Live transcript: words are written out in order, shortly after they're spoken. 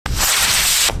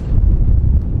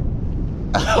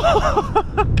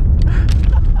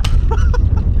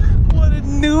What a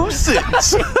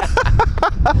nuisance.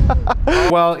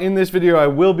 Well, in this video, I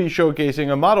will be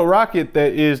showcasing a model rocket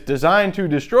that is designed to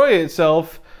destroy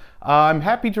itself. I'm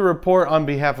happy to report on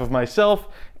behalf of myself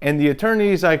and the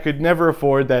attorneys I could never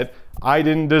afford that I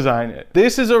didn't design it.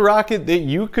 This is a rocket that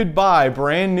you could buy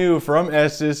brand new from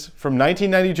Estes from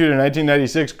 1992 to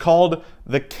 1996 called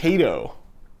the Kato.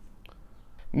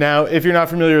 Now, if you're not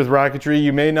familiar with rocketry,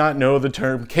 you may not know the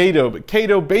term Kato, but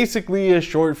Kato basically is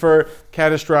short for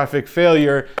catastrophic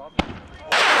failure.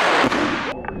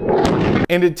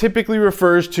 And it typically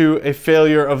refers to a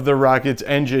failure of the rocket's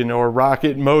engine or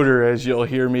rocket motor, as you'll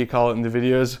hear me call it in the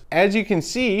videos. As you can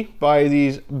see by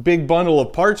these big bundle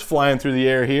of parts flying through the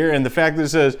air here, and the fact that it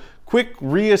says quick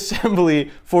reassembly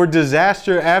for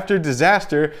disaster after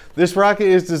disaster, this rocket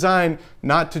is designed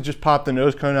not to just pop the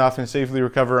nose cone off and safely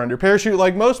recover under parachute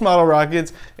like most model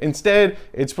rockets. Instead,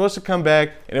 it's supposed to come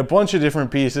back in a bunch of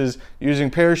different pieces using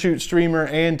parachute, streamer,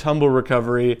 and tumble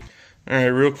recovery. All right,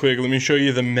 real quick, let me show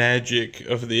you the magic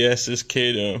of the Estes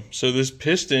Kato. So this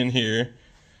piston here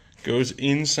goes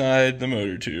inside the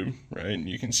motor tube, right? And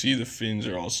you can see the fins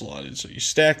are all slotted. So you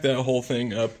stack that whole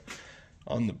thing up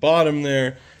on the bottom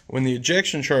there. When the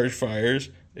ejection charge fires,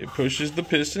 it pushes the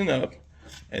piston up,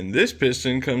 and this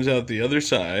piston comes out the other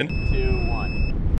side. 2,